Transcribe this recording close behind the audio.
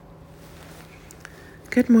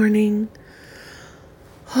Good morning.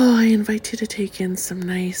 I invite you to take in some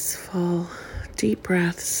nice, full, deep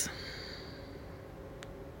breaths.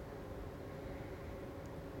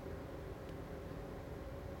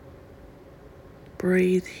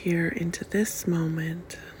 Breathe here into this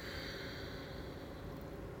moment.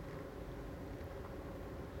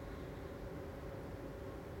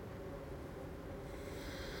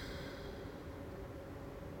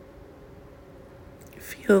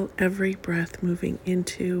 Feel every breath moving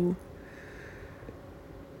into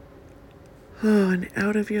and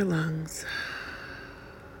out of your lungs.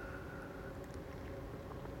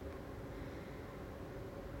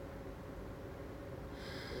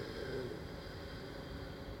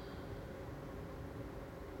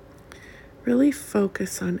 Really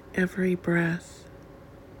focus on every breath.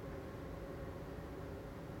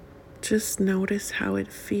 Just notice how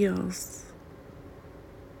it feels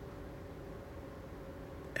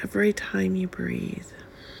every time you breathe.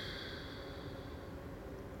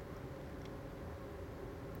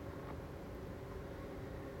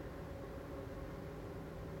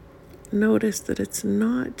 Notice that it's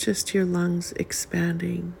not just your lungs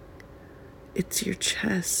expanding, it's your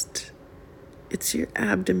chest, it's your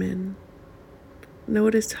abdomen.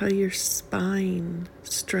 Notice how your spine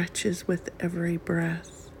stretches with every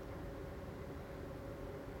breath.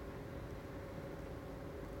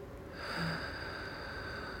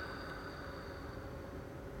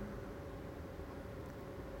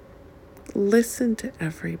 Listen to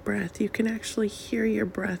every breath. You can actually hear your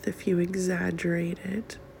breath if you exaggerate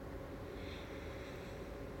it.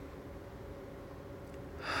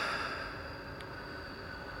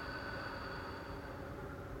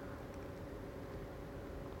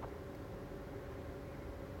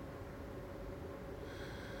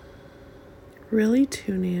 Really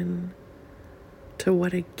tune in to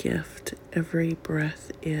what a gift every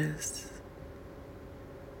breath is.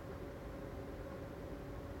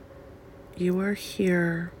 You are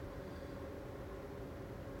here.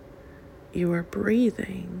 You are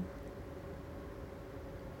breathing.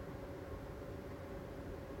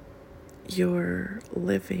 You're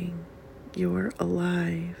living. You're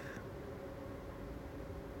alive.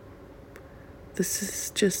 This is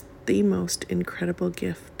just the most incredible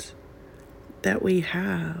gift that we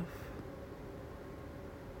have.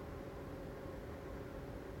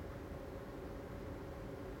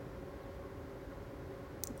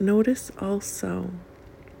 Notice also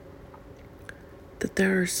that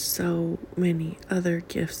there are so many other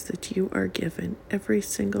gifts that you are given every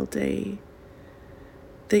single day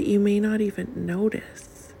that you may not even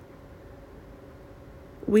notice.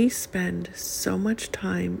 We spend so much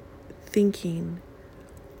time thinking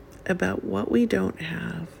about what we don't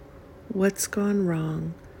have, what's gone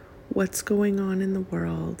wrong, what's going on in the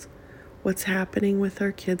world, what's happening with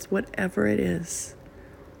our kids, whatever it is.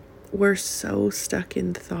 We're so stuck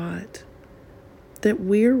in thought that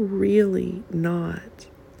we're really not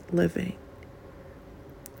living.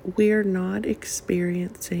 We're not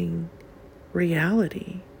experiencing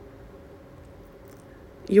reality.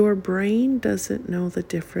 Your brain doesn't know the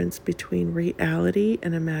difference between reality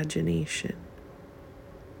and imagination.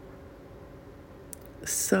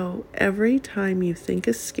 So every time you think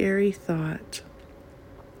a scary thought,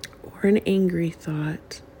 or an angry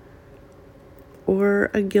thought, or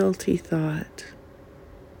a guilty thought,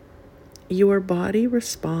 your body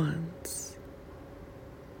responds.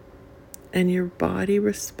 And your body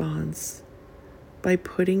responds by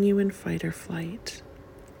putting you in fight or flight.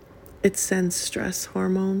 It sends stress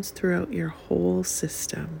hormones throughout your whole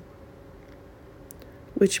system,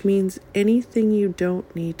 which means anything you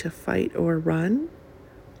don't need to fight or run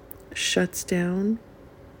shuts down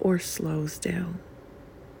or slows down.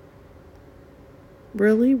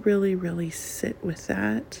 Really, really, really sit with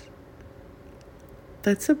that.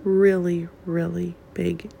 That's a really, really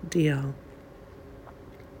big deal.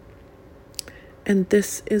 And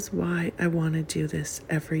this is why I want to do this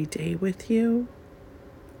every day with you,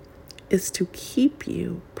 is to keep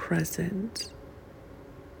you present,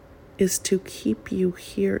 is to keep you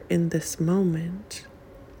here in this moment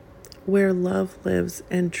where love lives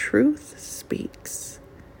and truth speaks.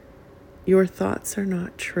 Your thoughts are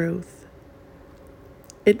not truth.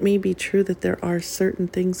 It may be true that there are certain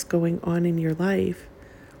things going on in your life,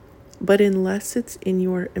 but unless it's in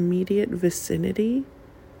your immediate vicinity,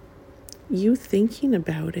 you thinking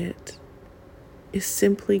about it is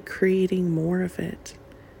simply creating more of it.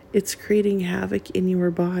 It's creating havoc in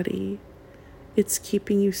your body. It's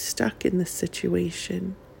keeping you stuck in the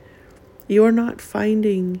situation. You're not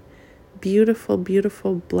finding beautiful,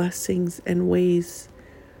 beautiful blessings and ways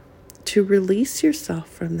to release yourself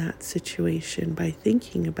from that situation by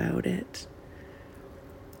thinking about it.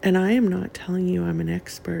 And I am not telling you I'm an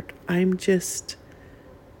expert. I'm just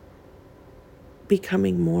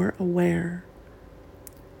becoming more aware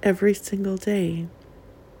every single day.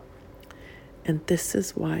 And this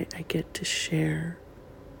is why I get to share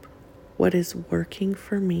what is working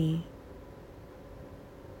for me.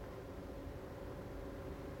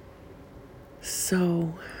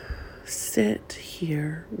 So sit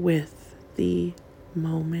here with the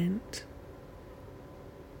moment,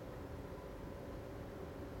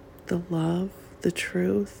 the love, the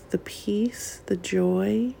truth, the peace, the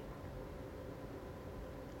joy.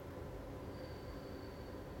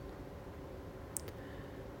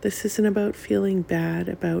 This isn't about feeling bad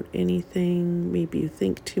about anything. Maybe you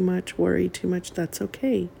think too much, worry too much. That's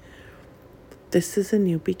okay. This is a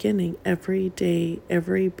new beginning. Every day,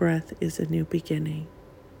 every breath is a new beginning.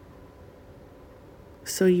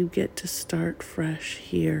 So you get to start fresh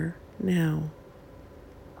here, now.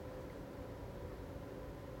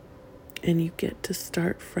 And you get to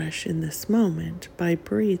start fresh in this moment by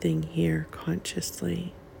breathing here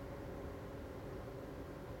consciously.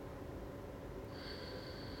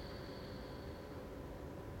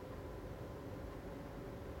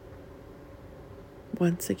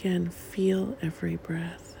 Once again, feel every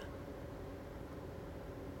breath.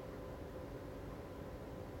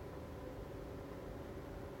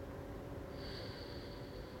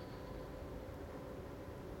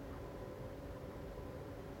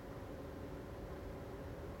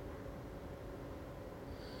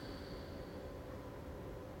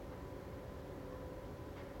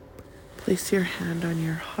 Place your hand on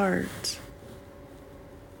your heart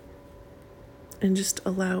and just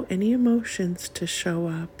allow any emotions to show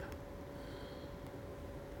up.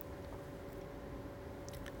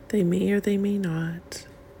 They may or they may not,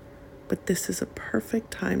 but this is a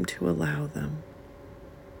perfect time to allow them.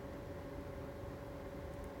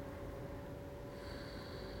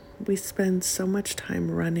 We spend so much time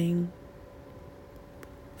running,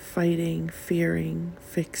 fighting, fearing,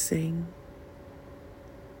 fixing.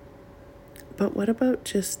 But what about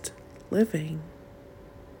just living?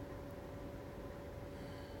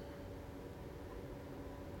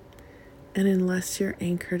 And unless you're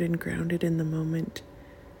anchored and grounded in the moment,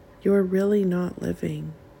 you're really not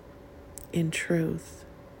living in truth.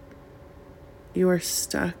 You are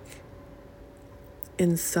stuck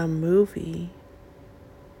in some movie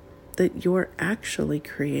that you're actually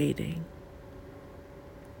creating.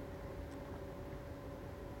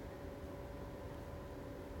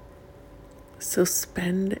 So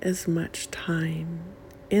spend as much time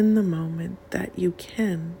in the moment that you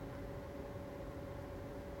can.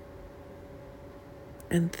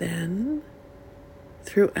 And then,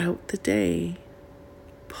 throughout the day,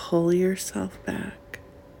 pull yourself back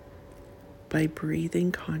by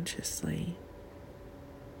breathing consciously.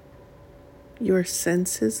 Your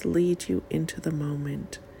senses lead you into the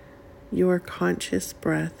moment. Your conscious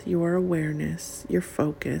breath, your awareness, your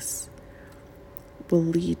focus will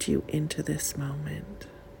lead you into this moment.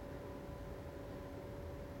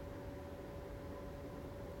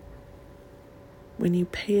 When you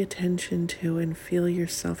pay attention to and feel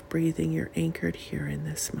yourself breathing, you're anchored here in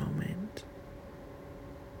this moment.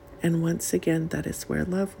 And once again, that is where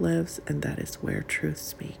love lives, and that is where truth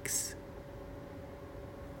speaks.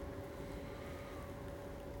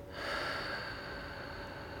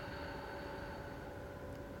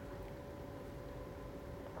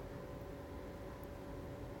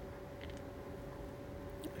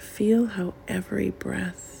 Feel how every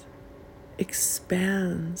breath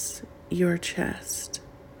expands your chest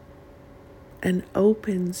and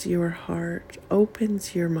opens your heart,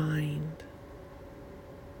 opens your mind.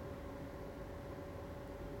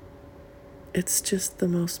 It's just the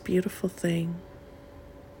most beautiful thing.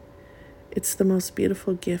 It's the most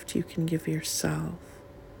beautiful gift you can give yourself.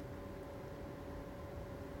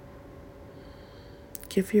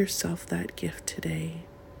 Give yourself that gift today.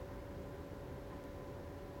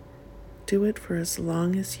 Do it for as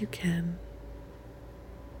long as you can.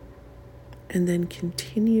 And then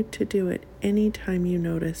continue to do it anytime you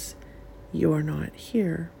notice you're not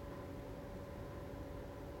here.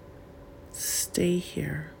 Stay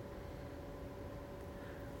here.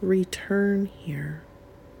 Return here.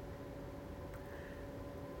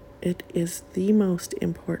 It is the most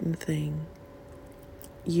important thing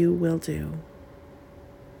you will do.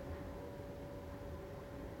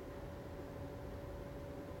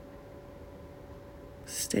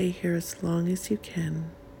 Stay here as long as you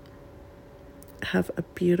can. Have a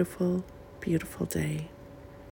beautiful, beautiful day.